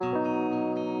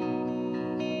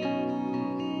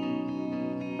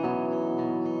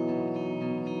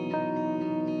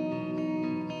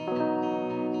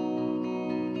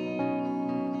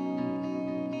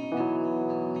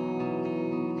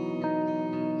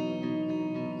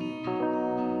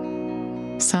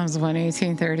Psalms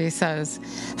 118:30 says,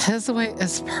 His way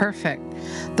is perfect.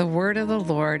 The word of the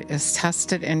Lord is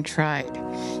tested and tried.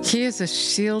 He is a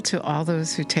shield to all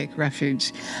those who take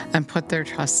refuge and put their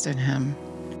trust in him.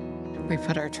 We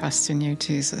put our trust in you,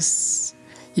 Jesus.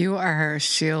 You are our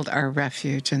shield, our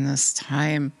refuge in this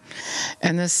time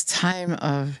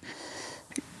of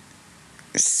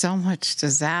so much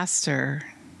disaster,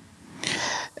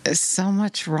 so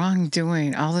much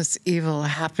wrongdoing, all this evil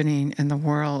happening in the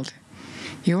world.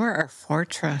 You are our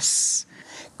fortress.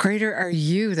 Greater are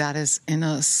you that is in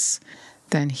us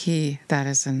than he that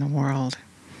is in the world.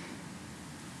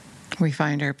 We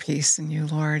find our peace in you,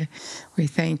 Lord. We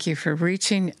thank you for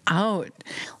reaching out.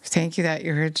 We thank you that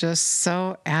you're just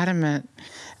so adamant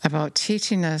about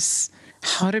teaching us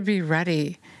how to be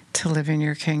ready to live in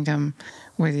your kingdom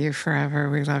with you forever.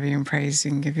 We love you and praise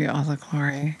you and give you all the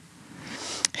glory.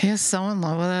 He is so in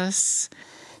love with us.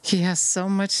 He has so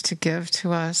much to give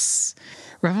to us.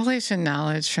 Revelation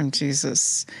knowledge from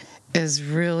Jesus is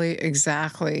really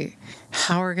exactly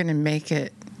how we're going to make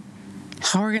it,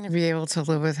 how we're going to be able to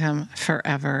live with him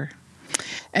forever.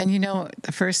 And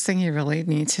the first thing you really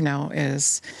need to know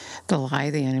is the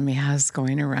lie the enemy has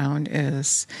going around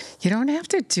is you don't have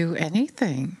to do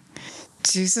anything.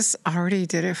 Jesus already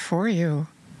did it for you.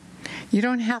 You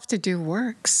don't have to do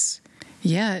works.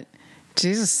 Yet,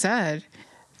 Jesus said,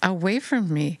 away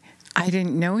from me, I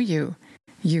didn't know you,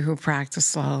 you who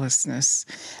practice lawlessness.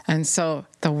 And so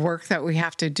the work that we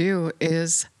have to do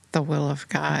is the will of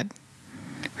God.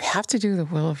 We have to do the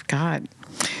will of God.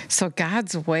 So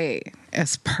God's way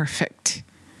is perfect.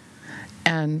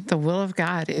 And the will of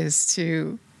God is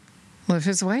to live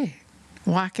his way,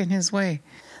 walk in his way,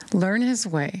 learn his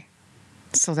way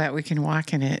so that we can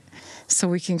walk in it, so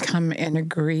we can come in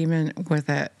agreement with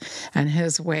it. And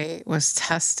his way was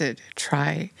tested,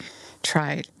 tried,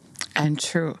 and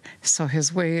true. So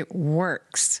his way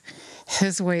works.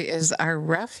 His way is our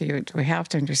refuge. We have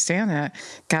to understand that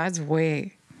God's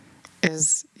way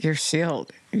is your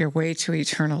shield, your way to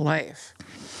eternal life.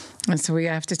 And so we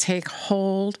have to take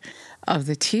hold of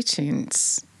the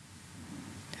teachings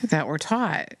that we're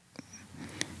taught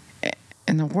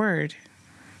in the Word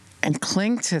and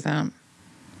cling to them.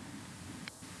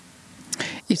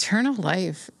 Eternal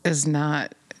life is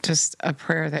not just a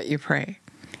prayer that you pray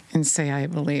and say, I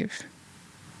believe.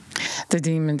 The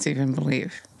demons even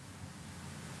believe.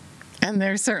 And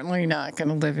they're certainly not going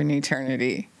to live in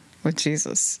eternity with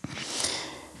Jesus.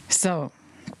 So,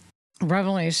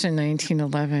 Revelation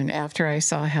 19:11, after I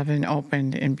saw heaven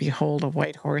opened, and behold, a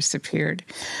white horse appeared.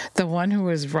 The one who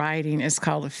was riding is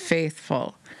called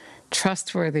Faithful,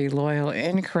 trustworthy, loyal,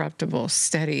 incorruptible,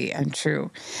 steady, and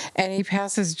true. And he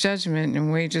passes judgment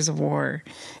and wages war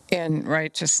in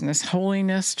righteousness,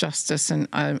 holiness, justice, and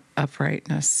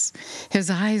uprightness. His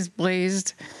eyes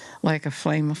blazed like a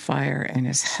flame of fire, and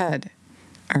his head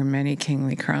are many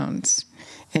kingly crowns.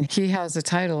 And he has a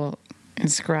title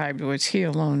inscribed, which he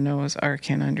alone knows or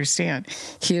can understand.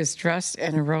 He is dressed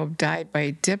in a robe dyed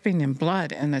by dipping in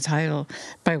blood, and the title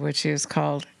by which he is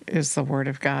called is the Word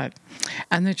of God.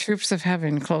 And the troops of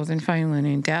heaven, clothed in fine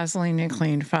linen, dazzling and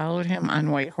clean, followed him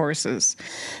on white horses.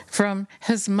 From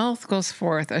his mouth goes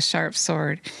forth a sharp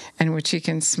sword, in which he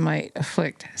can smite,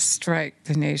 afflict, strike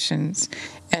the nations,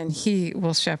 and he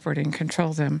will shepherd and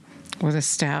control them with a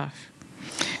staff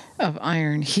of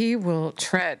iron. He will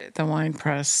tread the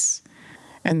winepress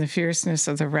and the fierceness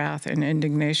of the wrath and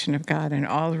indignation of God and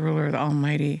all the ruler of the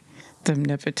Almighty, the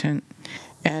Omnipotent.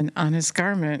 And on his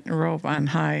garment, robe on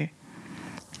high,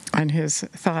 on his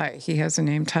thigh, he has a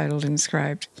name titled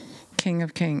inscribed, King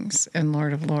of Kings and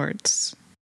Lord of Lords.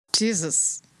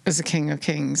 Jesus is the King of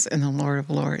Kings and the Lord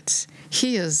of Lords.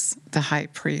 He is the high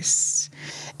priest.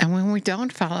 And when we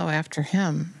don't follow after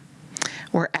him,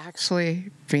 we're actually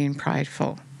being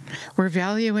prideful. We're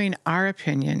valuing our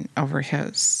opinion over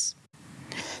his.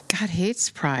 God hates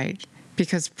pride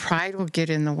because pride will get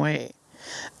in the way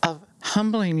of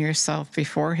humbling yourself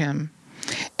before him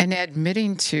and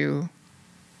admitting to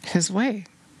his way,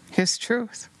 his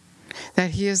truth,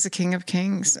 that he is the King of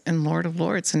Kings and Lord of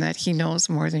Lords, and that he knows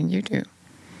more than you do.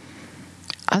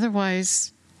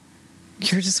 Otherwise,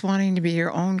 you're just wanting to be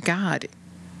your own God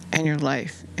in your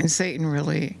life, and Satan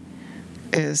really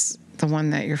is the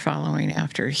one that you're following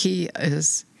after. He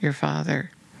is your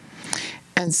father.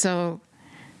 And so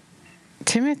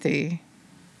Timothy,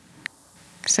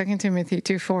 2 Timothy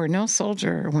 2:4, no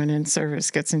soldier when in service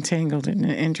gets entangled in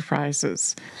the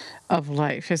enterprises of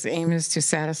life. His aim is to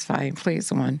satisfy and please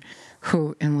the one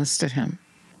who enlisted him.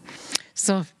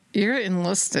 So if you're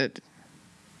enlisted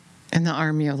in the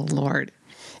army of the Lord,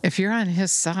 if you're on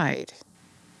his side,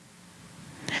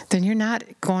 then you're not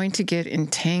going to get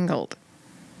entangled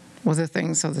with the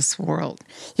things of this world.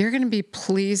 You're going to be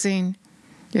pleasing,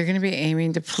 you're going to be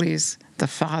aiming to please the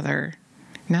Father,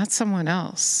 not someone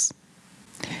else.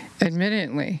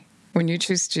 Admittedly, when you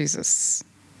choose Jesus,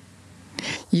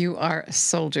 you are a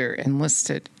soldier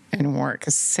enlisted in war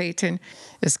because Satan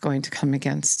is going to come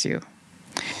against you.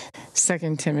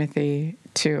 2 Timothy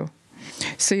 2.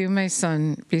 So you, my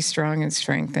son, be strong and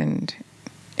strengthened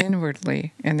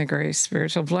inwardly in the great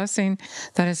spiritual blessing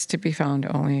that is to be found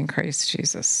only in Christ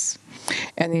Jesus.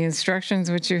 And the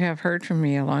instructions which you have heard from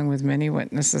me, along with many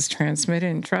witnesses, transmitted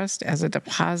in trust as a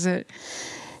deposit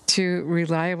to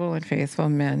reliable and faithful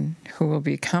men who will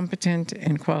be competent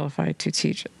and qualified to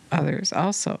teach others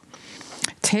also.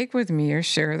 Take with me your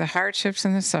share of the hardships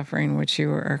and the suffering which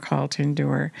you are called to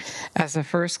endure as a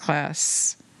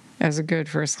good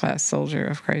first-class soldier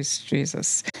of Christ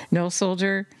Jesus. No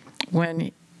soldier,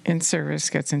 when in service,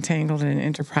 gets entangled in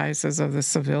enterprises of the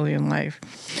civilian life.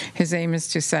 His aim is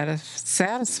to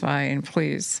satisfy and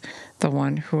please the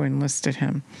one who enlisted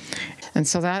him. And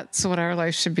so that's what our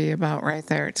life should be about right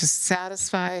there, to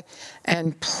satisfy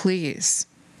and please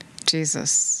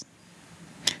Jesus,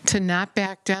 to not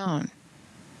back down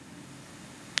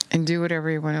and do what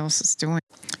everyone else is doing.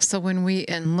 So when we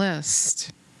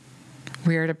enlist,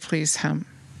 we are to please him.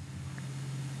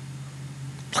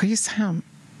 Please him.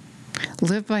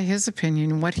 Live by his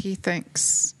opinion, what he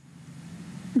thinks.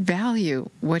 Value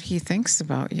what he thinks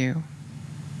about you.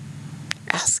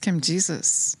 Ask him,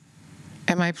 Jesus,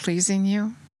 am I pleasing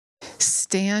you?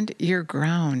 Stand your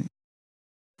ground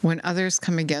when others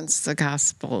come against the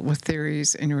gospel with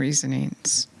theories and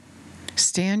reasonings.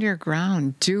 Stand your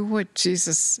ground. Do what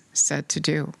Jesus said to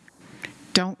do.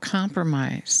 Don't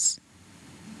compromise.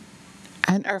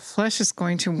 And our flesh is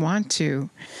going to want to.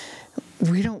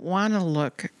 We don't want to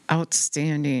look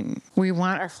outstanding.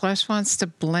 Our flesh wants to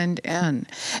blend in.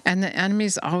 And the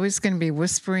enemy's always going to be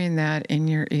whispering that in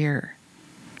your ear.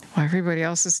 Well, everybody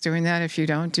else is doing that. If you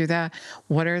don't do that,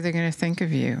 what are they going to think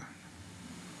of you?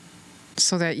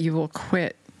 So that you will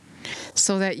quit.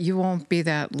 So that you won't be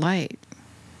that light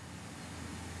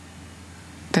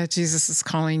that Jesus is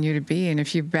calling you to be. And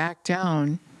if you back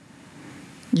down,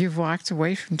 you've walked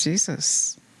away from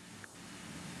Jesus.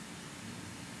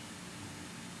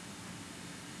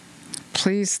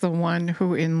 Please the one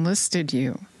who enlisted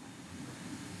you.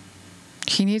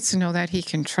 He needs to know that he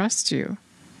can trust you.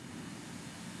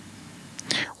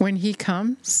 When he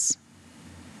comes,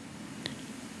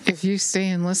 if you stay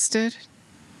enlisted,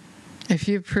 if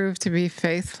you prove to be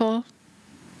faithful,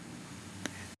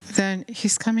 then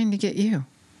he's coming to get you.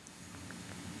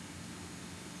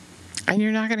 And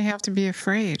you're not going to have to be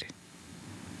afraid.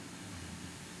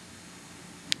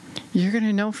 You're going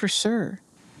to know for sure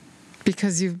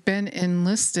because you've been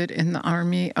enlisted in the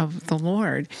army of the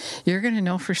Lord. You're going to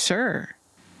know for sure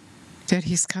that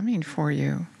he's coming for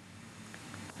you.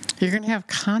 You're going to have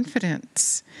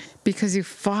confidence because you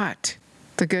fought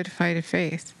the good fight of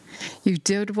faith. You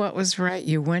did what was right.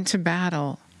 You went to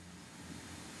battle.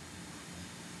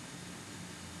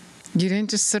 You didn't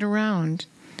just sit around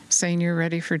saying you're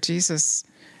ready for Jesus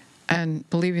and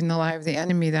believing the lie of the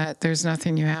enemy that there's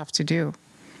nothing you have to do.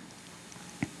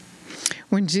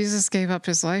 When Jesus gave up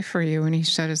his life for you and he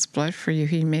shed his blood for you,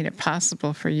 he made it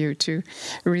possible for you to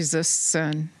resist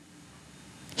sin.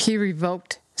 He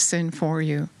revoked sin for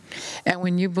you. And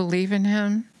when you believe in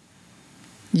him,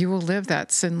 you will live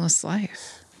that sinless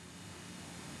life.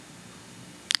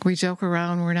 We joke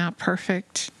around, we're not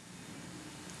perfect.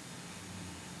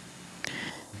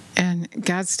 And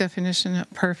God's definition of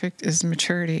perfect is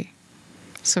maturity.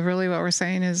 So really what we're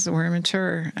saying is we're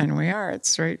mature, and we are.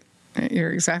 It's right.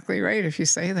 You're exactly right if you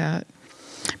say that.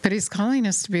 But he's calling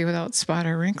us to be without spot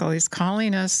or wrinkle. He's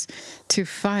calling us to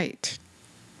fight.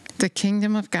 The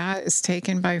kingdom of God is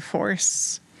taken by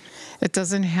force. It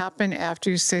doesn't happen after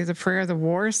you say the prayer. The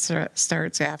war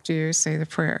starts after you say the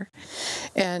prayer.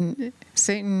 And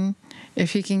Satan,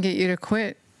 if he can get you to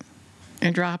quit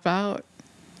and drop out,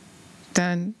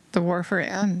 then the warfare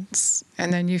ends.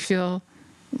 And then you feel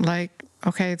like,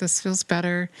 okay, this feels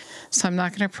better, so I'm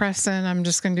not going to press in. I'm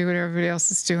just going to do what everybody else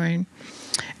is doing.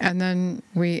 And then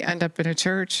we end up in a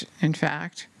church, in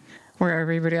fact, where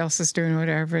everybody else is doing what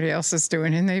everybody else is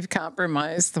doing, and they've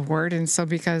compromised the word. And so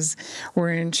because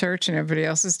we're in church and everybody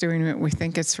else is doing it, we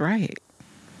think it's right.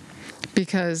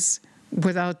 Because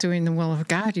without doing the will of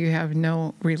God, you have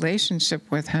no relationship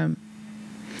with him.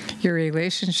 Your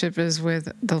relationship is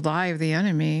with the lie of the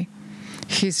enemy.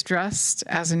 He's dressed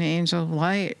as an angel of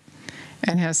light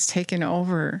and has taken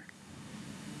over.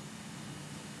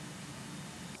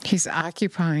 He's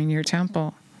occupying your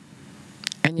temple,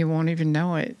 and you won't even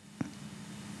know it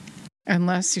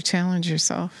unless you challenge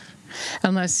yourself.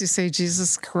 Unless you say,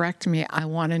 Jesus, correct me. I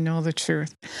want to know the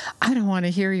truth. I don't want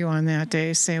to hear you on that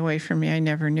day. Stay away from me. I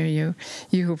never knew you.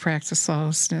 You who practice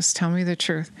lawlessness. Tell me the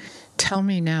truth. Tell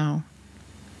me now.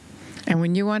 And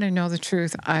when you want to know the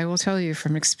truth, I will tell you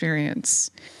from experience.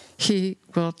 He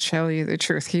will tell you the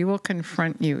truth. He will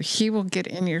confront you. He will get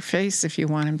in your face if you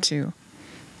want him to.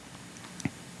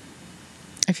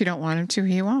 If you don't want him to,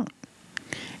 he won't.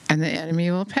 And the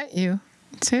enemy will pet you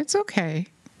and say, it's okay.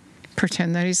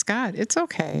 Pretend that he's God. It's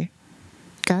okay.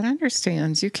 God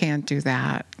understands you can't do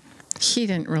that. He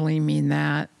didn't really mean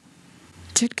that.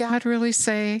 Did God really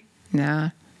say? Nah,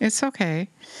 it's okay.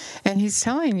 And he's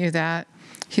telling you that.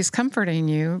 He's comforting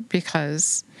you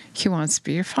because he wants to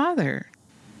be your father.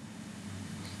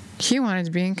 He wanted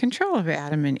to be in control of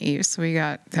Adam and Eve, so he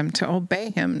got them to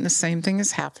obey him. And the same thing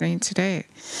is happening today.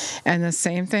 And the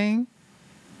same thing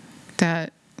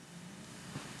that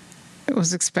it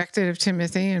was expected of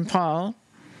Timothy and Paul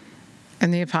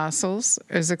and the apostles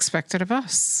is expected of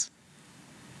us.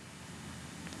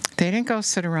 They didn't go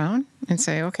sit around and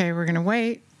say, okay, we're going to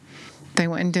wait. They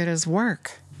went and did his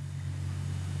work.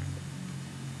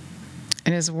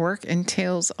 And his work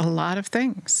entails a lot of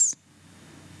things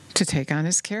to take on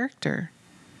his character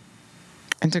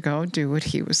and to go do what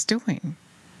he was doing.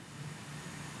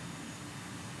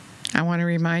 I want to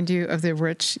remind you of the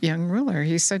rich young ruler.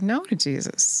 He said no to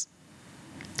Jesus.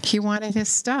 He wanted his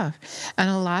stuff. And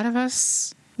a lot of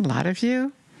us, a lot of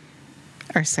you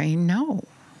are saying, no,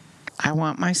 I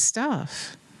want my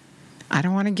stuff. I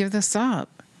don't want to give this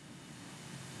up.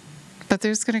 But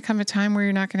there's going to come a time where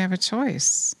you're not going to have a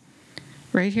choice.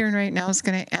 Right here and right now is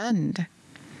going to end.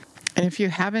 And if you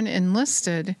haven't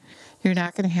enlisted, you're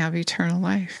not going to have eternal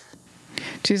life.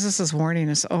 Jesus is warning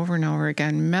us over and over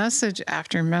again, message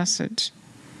after message.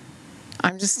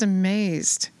 I'm just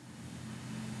amazed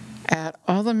at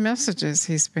all the messages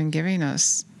he's been giving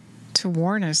us to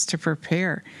warn us to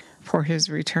prepare for his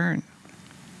return.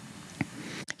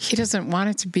 He doesn't want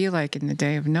it to be like in the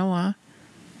day of Noah.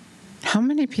 How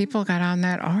many people got on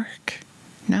that ark?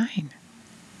 9.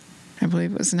 I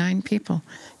believe it was 9 people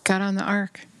got on the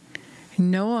ark.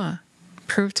 Noah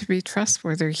proved to be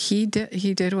trustworthy. He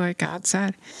did what God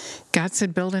said. God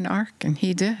said, build an ark, and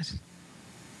he did.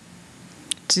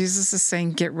 Jesus is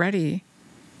saying, get ready.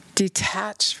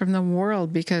 Detach from the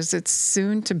world because it's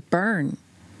soon to burn.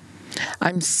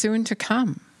 I'm soon to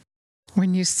come.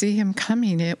 When you see him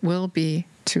coming, it will be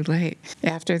too late.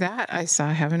 After that, I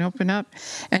saw heaven open up,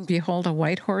 and behold, a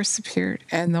white horse appeared,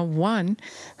 and the one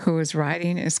who was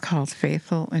riding is called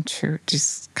Faithful and True.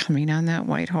 Just coming on that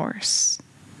white horse.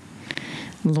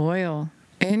 Loyal,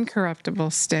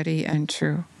 incorruptible, steady, and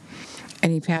true.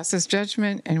 And he passes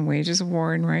judgment and wages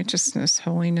war in righteousness,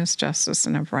 holiness, justice,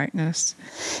 and uprightness.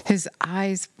 His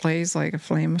eyes blaze like a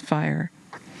flame of fire,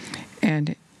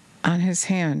 and on his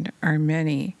hand are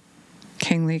many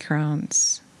kingly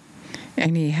crowns.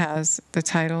 And he has the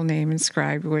title name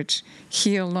inscribed, which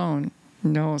he alone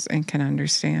knows and can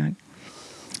understand.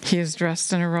 He is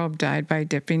dressed in a robe dyed by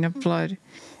dipping of blood,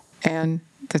 and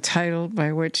the title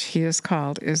by which he is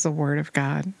called is the Word of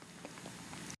God.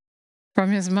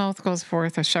 From his mouth goes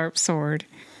forth a sharp sword,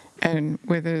 and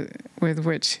with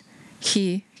which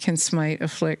he can smite,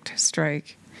 afflict,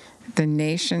 strike the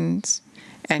nations,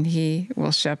 and he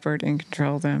will shepherd and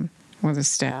control them with a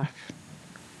staff,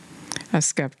 a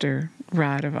scepter,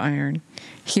 rod of iron.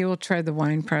 He will tread the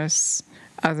winepress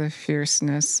of the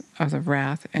fierceness of the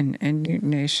wrath and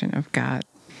indignation of God,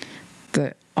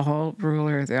 the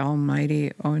all-ruler, the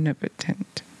almighty,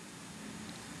 omnipotent.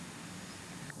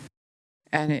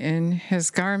 And in his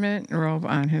garment, robe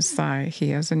on his thigh,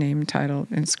 he has a name titled,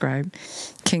 inscribed,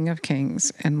 King of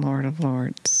Kings and Lord of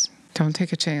Lords. Don't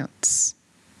take a chance.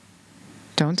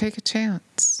 Don't take a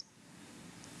chance.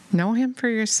 Know him for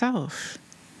yourself.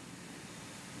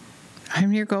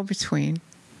 I'm your go-between.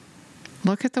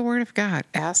 Look at the Word of God.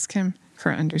 Ask him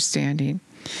for understanding.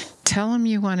 Tell him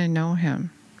you want to know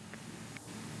him.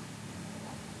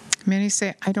 Many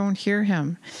say, I don't hear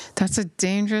him. That's a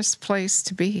dangerous place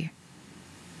to be.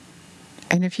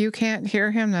 And if you can't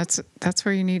hear him, that's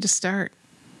where you need to start.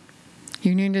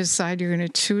 You need to decide you're going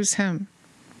to choose him.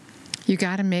 You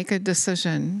got to make a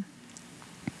decision.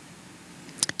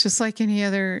 Just like any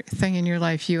other thing in your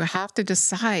life, you have to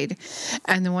decide.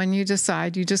 And then when you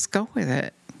decide, you just go with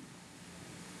it.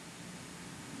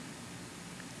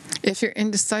 If you're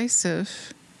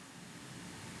indecisive,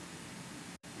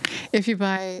 if you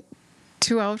buy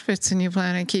 2 outfits and you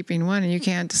plan on keeping one and you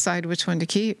can't decide which one to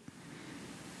keep,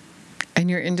 and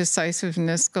your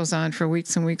indecisiveness goes on for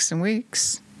weeks and weeks and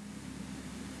weeks,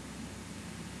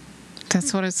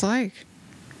 that's what it's like.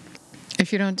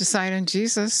 If you don't decide on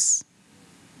Jesus,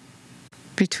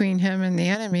 between him and the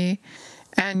enemy,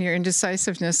 and your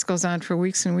indecisiveness goes on for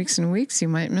weeks and weeks and weeks, you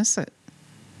might miss it.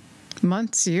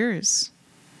 Months, years.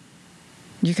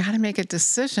 You got to make a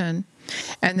decision,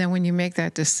 and then when you make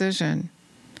that decision,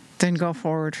 then go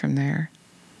forward from there.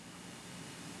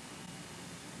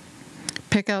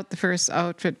 Pick out the first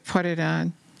outfit, put it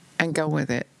on, and go with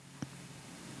it.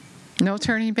 No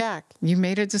turning back. You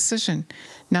made a decision.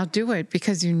 Now do it,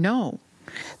 because you know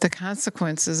the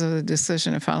consequences of the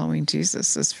decision of following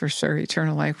Jesus is for sure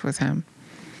eternal life with him.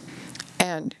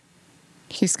 And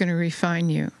he's going to refine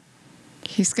you.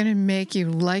 He's going to make you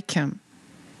like him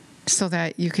so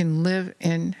that you can live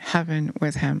in heaven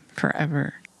with him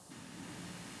forever.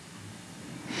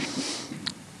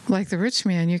 Like the rich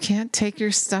man, you can't take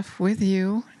your stuff with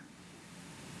you.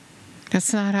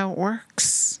 That's not how it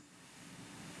works.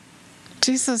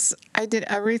 Jesus, I did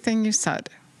everything you said.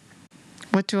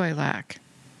 What do I lack?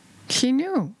 He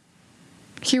knew.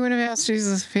 He would have asked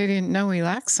Jesus if he didn't know he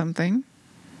lacked something.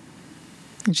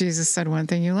 Jesus said, one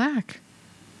thing you lack.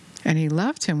 And he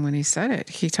loved him when he said it.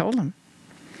 He told him,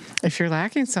 if you're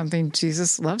lacking something,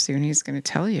 Jesus loves you and he's going to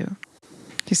tell you.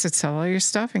 He said, sell all your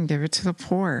stuff and give it to the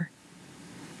poor.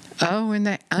 Oh, when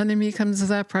the enemy comes with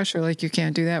that pressure, like you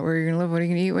can't do that, where are you going to live, what are you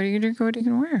going to eat, what are you going to drink, what are you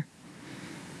going to wear?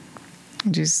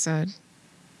 And Jesus said,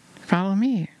 follow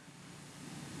me.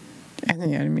 And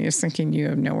the enemy is thinking you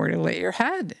have nowhere to lay your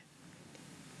head.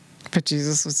 But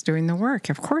Jesus was doing the work.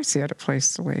 Of course he had a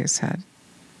place to lay his head.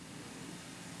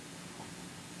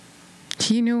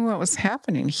 He knew what was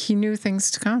happening. He knew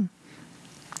things to come.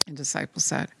 And the disciples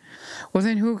said, well,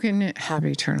 then who can have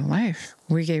eternal life?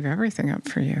 We gave everything up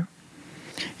for you.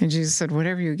 And Jesus said,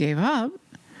 whatever you gave up,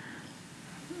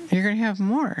 you're going to have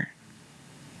more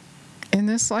in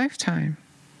this lifetime.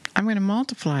 I'm going to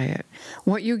multiply it.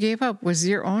 What you gave up was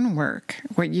your own work,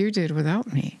 what you did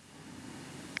without me.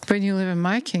 But you live in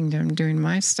my kingdom doing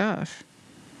my stuff,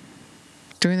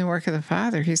 doing the work of the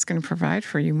Father. He's going to provide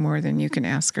for you more than you can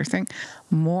ask or think,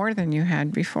 more than you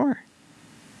had before.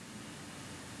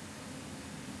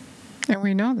 And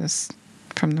we know this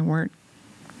from the Word.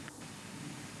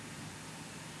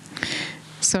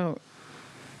 So,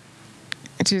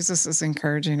 Jesus is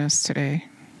encouraging us today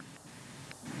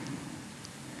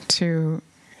to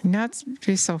not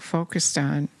be so focused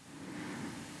on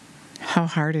how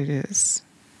hard it is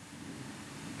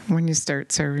when you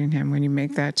start serving him, when you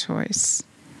make that choice,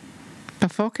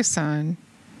 but focus on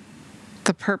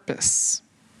the purpose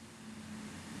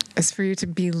is for you to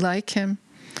be like him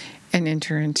and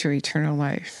enter into eternal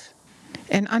life.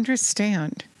 And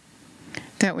understand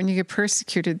that when you get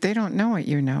persecuted, they don't know what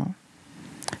you know.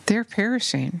 They're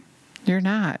perishing. You're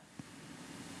not.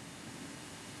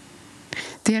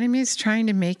 The enemy is trying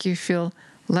to make you feel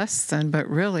less than, but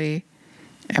really,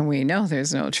 and we know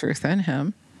there's no truth in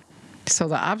him, so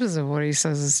the opposite of what he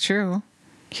says is true.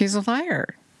 He's a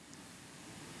liar.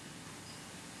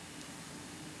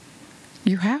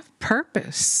 You have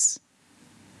purpose.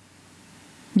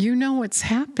 You know what's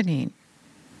happening.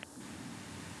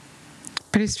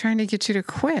 But he's trying to get you to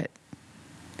quit,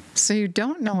 so you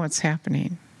don't know what's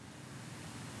happening.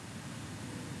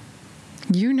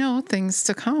 You know things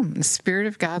to come. The Spirit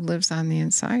of God lives on the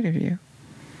inside of you.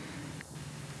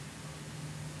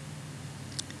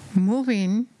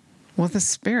 Moving with the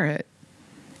Spirit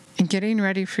and getting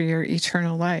ready for your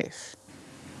eternal life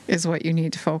is what you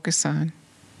need to focus on.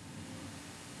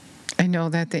 I know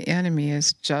that the enemy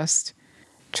is just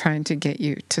trying to get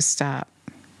you to stop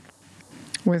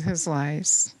with his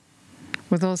lies,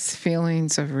 with those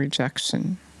feelings of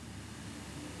rejection.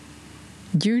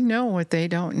 You know what they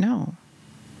don't know.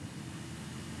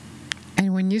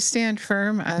 And when you stand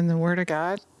firm on the Word of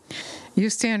God, you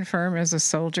stand firm as a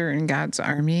soldier in God's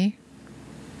army,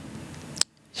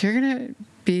 you're going to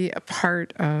be a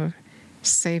part of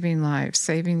saving lives,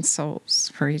 saving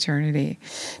souls for eternity.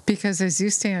 Because as you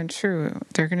stand true,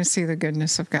 they're going to see the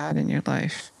goodness of God in your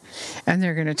life. And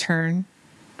they're going to turn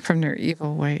from their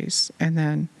evil ways. And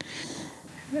then,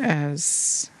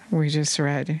 as we just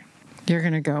read, you're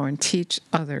going to go and teach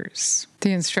others.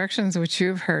 The instructions which you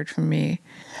have heard from me,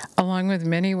 along with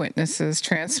many witnesses,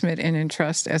 transmit and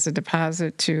entrust as a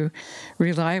deposit to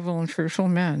reliable and fruitful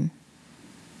men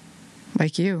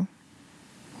like you,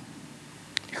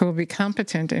 who will be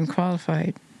competent and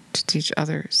qualified to teach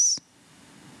others.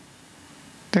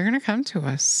 They're going to come to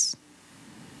us.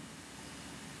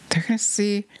 They're going to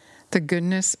see the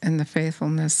goodness and the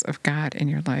faithfulness of God in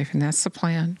your life, and that's the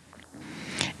plan.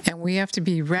 And we have to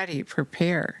be ready,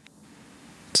 prepare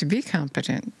to be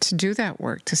competent, to do that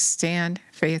work, to stand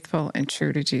faithful and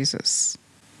true to Jesus.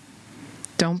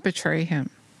 Don't betray him.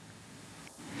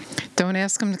 Don't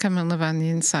ask him to come and live on the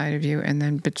inside of you and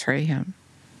then betray him.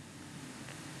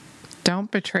 Don't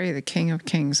betray the King of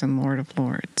Kings and Lord of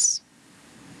Lords.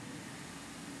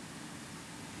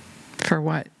 For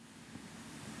what?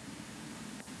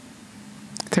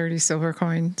 30 silver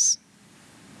coins?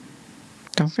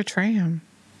 Don't betray him.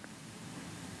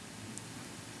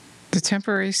 The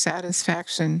temporary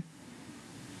satisfaction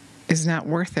is not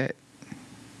worth it.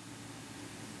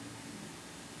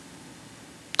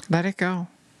 Let it go.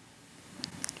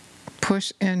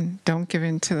 Push in. Don't give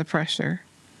in to the pressure.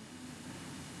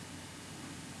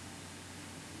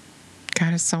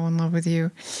 God is so in love with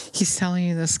you. He's telling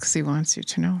you this because he wants you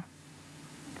to know.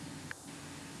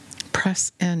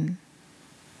 Press in.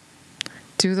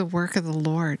 Do the work of the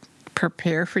Lord.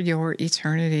 Prepare for your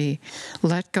eternity.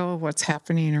 Let go of what's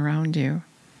happening around you.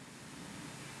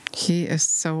 He is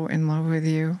so in love with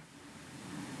you.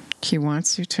 He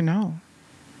wants you to know.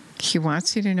 He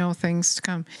wants you to know things to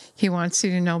come. He wants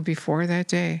you to know before that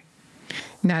day.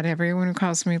 Not everyone who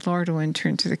calls me Lord will enter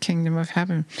into the kingdom of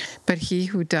heaven, but he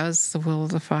who does the will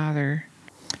of the Father,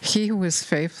 he who is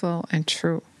faithful and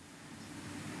true,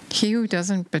 he who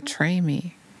doesn't betray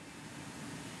me.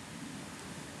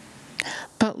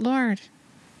 But Lord,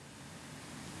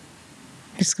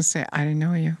 he's going to say, I didn't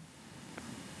know you.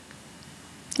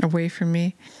 Away from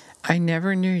me, I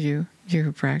never knew you, you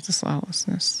who practice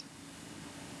lawlessness.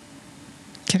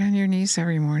 Get on your knees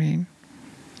every morning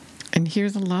and hear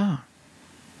the law.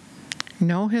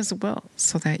 Know his will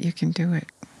so that you can do it.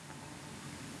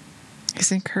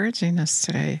 He's encouraging us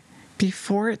today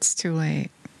before it's too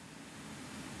late.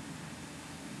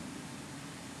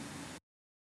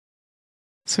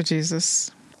 So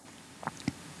Jesus,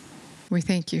 we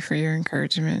thank you for your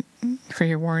encouragement, for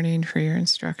your warning, for your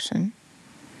instruction.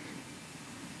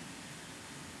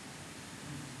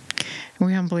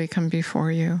 We humbly come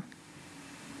before you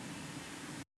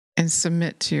and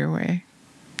submit to your way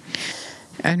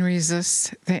and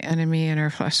resist the enemy and our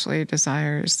fleshly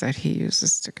desires that he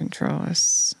uses to control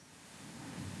us.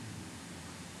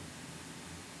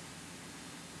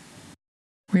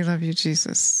 We love you,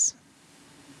 Jesus.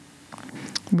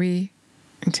 We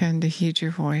intend to heed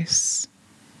your voice.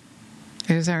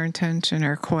 It is our intention,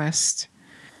 our quest,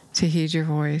 to heed your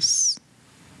voice.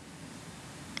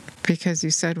 Because you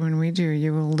said when we do,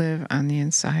 you will live on the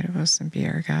inside of us and be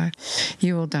our God.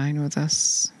 You will dine with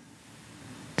us.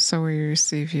 So we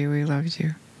receive you. We love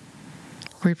you.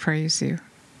 We praise you.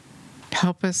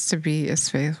 Help us to be as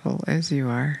faithful as you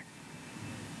are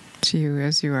to you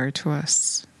as you are to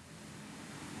us.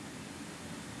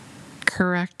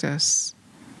 Correct us.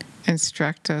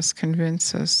 Instruct us.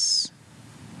 Convince us.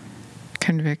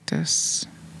 Convict us.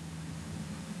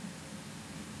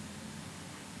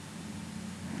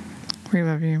 We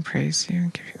love you and praise you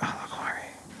and give you all the glory.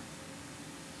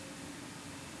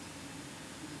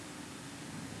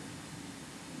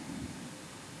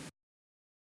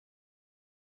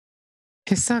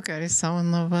 He's so good. He's so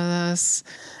in love with us.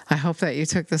 I hope that you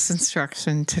took this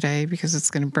instruction today because it's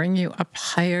going to bring you up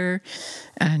higher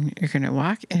and you're going to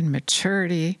walk in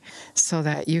maturity so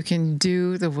that you can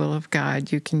do the will of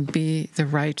God. You can be the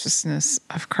righteousness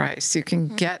of Christ. You can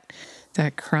get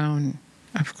that crown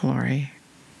of glory.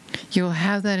 You'll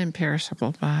have that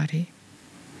imperishable body.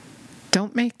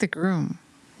 Don't make the groom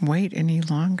wait any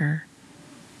longer.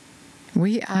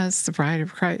 We, as the bride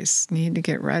of Christ, need to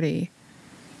get ready.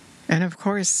 And of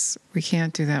course, we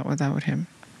can't do that without him.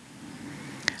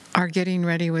 Our getting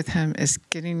ready with him is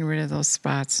getting rid of those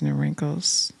spots and the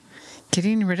wrinkles,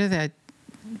 getting rid of that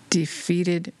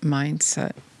defeated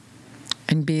mindset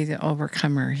and be the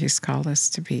overcomer he's called us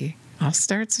to be. All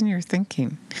starts in your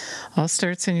thinking. All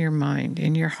starts in your mind,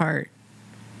 in your heart.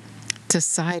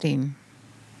 Deciding,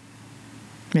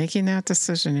 making that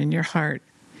decision in your heart,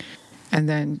 and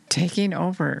then taking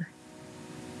over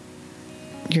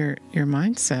your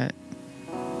mindset.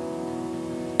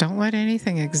 Don't let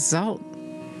anything exalt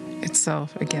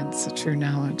itself against the true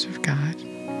knowledge of God.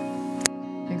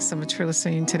 Thanks so much for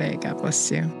listening today. God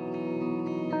bless you.